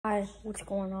Hi, what's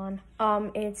going on?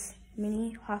 It's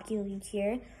Mini Hockey League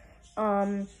here.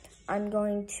 I'm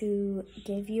going to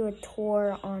give you a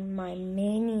tour on my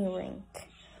mini rink.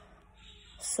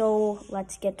 So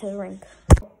let's get to the rink.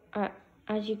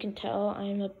 As you can tell,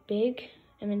 I'm a big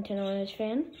Edmonton Oilers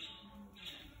fan.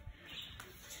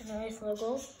 It's a nice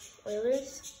logo,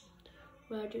 Oilers,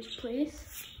 Rogers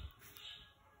Place.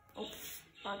 Oh,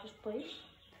 Rogers Place.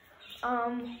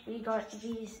 We got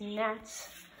these nets.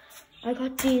 I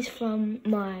got these from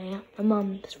my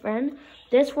mom's friend.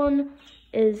 This one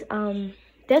is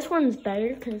this one's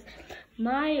better because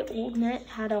my old net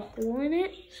had a hole in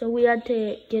it, so we had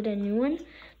to get a new one.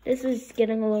 This is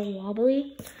getting a little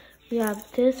wobbly. We have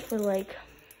this for like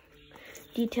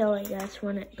detail, I guess.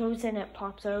 When it goes in, it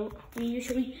pops out. We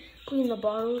usually clean the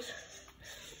bottles.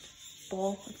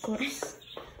 Ball, of course.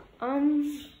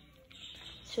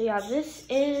 So yeah, this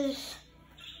is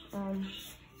no,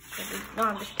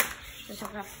 I'm just kidding.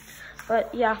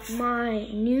 But yeah, my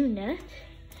new net.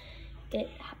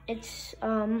 It's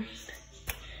from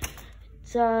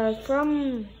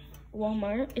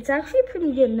Walmart. It's actually a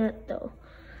pretty good net though.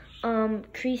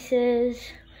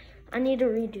 Creases. I need to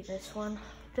redo this one.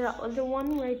 The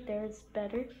one right there is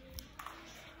better.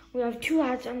 We have 2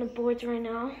 ads on the boards right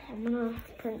now. I'm gonna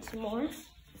print some more.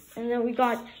 And then we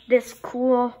got this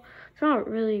cool, it's not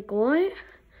really goalie,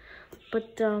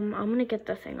 but I'm gonna get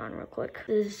the thing on real quick.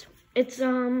 It's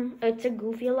a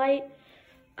goofy light.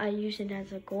 I use it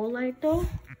as a goal light though.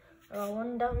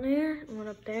 One down there, one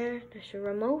up there. There's a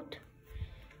remote.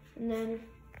 And then,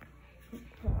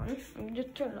 hold on, let me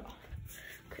just turn it off.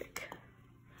 Quick.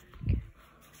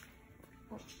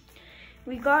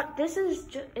 We got, this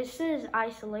is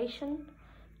isolation.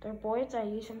 They're boards, I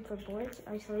use them for boards.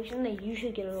 Isolation, they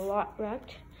usually get a lot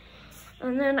wrecked.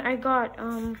 And then I got,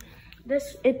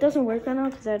 this, it doesn't work right now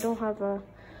because I don't have a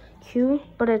cue,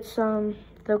 but it's, the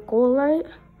goal light.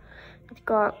 It's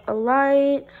got a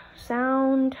light,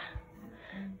 sound.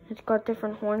 It's got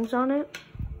different horns on it.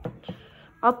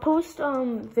 I'll post,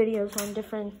 videos on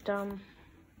different sounds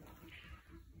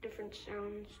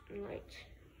and lights.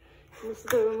 This is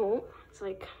the remote. It's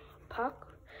like a puck,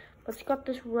 but it's got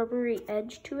this rubbery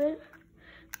edge to it.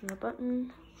 And the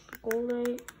button, the goal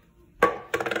light.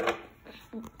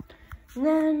 And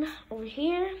then over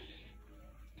here,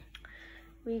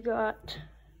 we got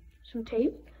some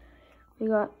tape. We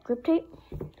got grip tape,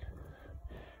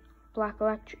 black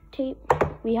electric tape.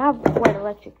 We have white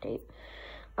electric tape.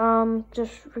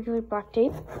 Just regular black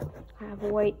tape. I have a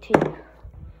white tape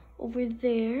over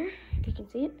there, if you can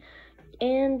see it.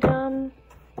 And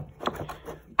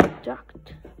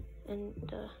duct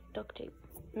tape,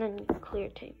 and then clear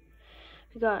tape.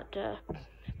 We got a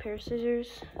pair of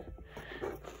scissors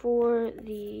for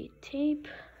the tape,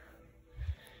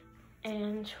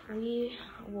 and we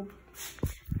will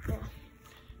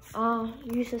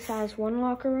use this as one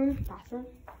locker room, bathroom,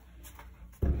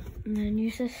 and then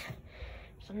use this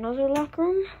as another locker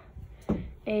room,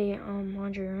 a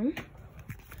laundry room.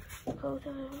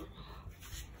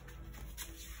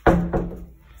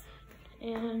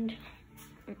 And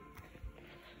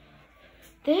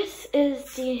this is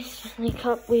the Stanley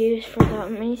Cup we use for the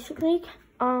mini league.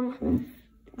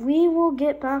 We will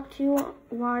get back to you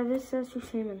why this says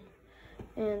Salmon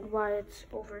and why it's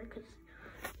over, because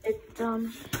it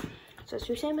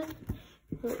says Salmon.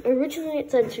 Originally it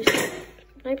said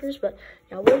Snipers, but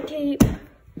now we're tape.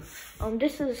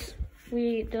 This is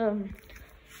the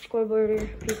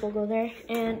scoreboarder people go there,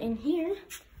 and in here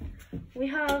we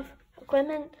have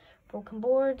equipment, broken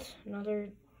boards, another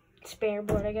spare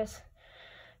board, I guess.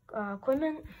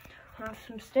 Equipment, have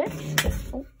some sticks.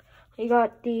 Oh, we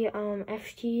got the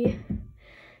FT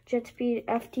Jet Speed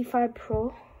FT5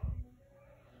 Pro.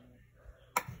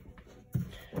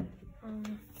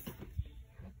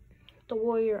 The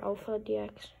Warrior Alpha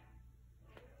DX.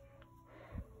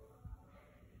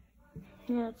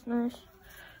 Yeah, it's nice.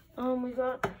 We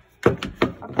got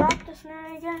a practice net,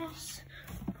 I guess.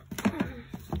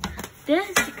 This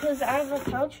is because I have a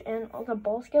couch and all the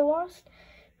balls get lost.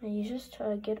 I use this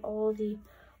to get all the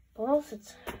balls.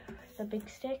 It's a big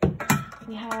stick.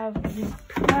 We have this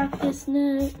practice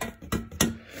net.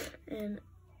 And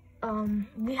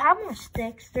we have more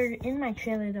sticks. They're in my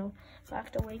trailer though, so I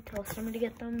have to wait till summer to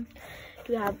get them.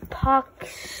 We have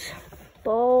pucks,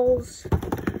 balls,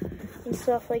 and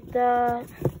stuff like that.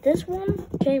 This one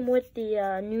came with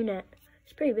the new net.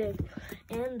 It's pretty big.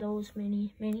 And those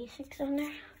mini sticks on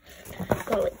there.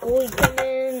 Got like goalie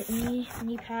equipment,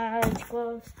 knee pads,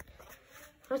 gloves.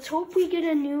 Let's hope we get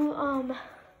a new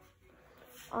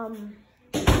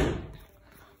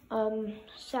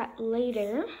set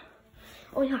later.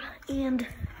 Oh yeah, and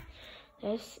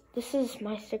This is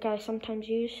my stick I sometimes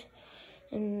use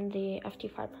in the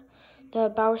FT5. The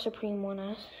Bauer Supreme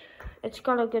one it's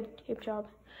got a good tape job.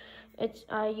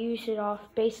 I use it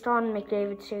based on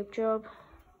McDavid's tape job.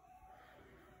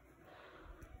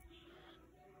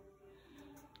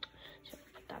 So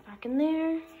put that back in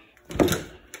there.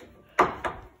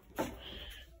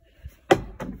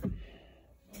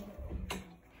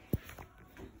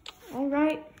 All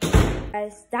right,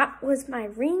 guys, that was my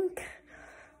rink.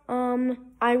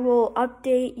 I will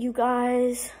update you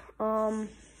guys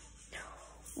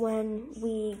when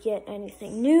we get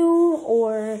anything new,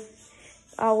 or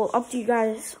I will update you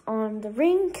guys on the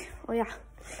rink. Oh yeah,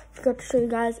 forgot to show you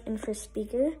guys infra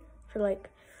speaker for like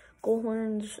goal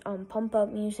horns, pump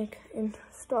up music and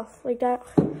stuff like that.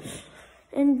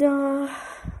 And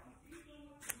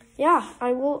yeah,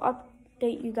 I will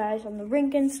update you guys on the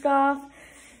rink and stuff.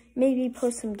 Maybe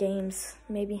play some games,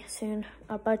 maybe soon.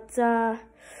 But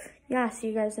yeah, see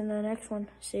you guys in the next one.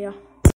 See ya.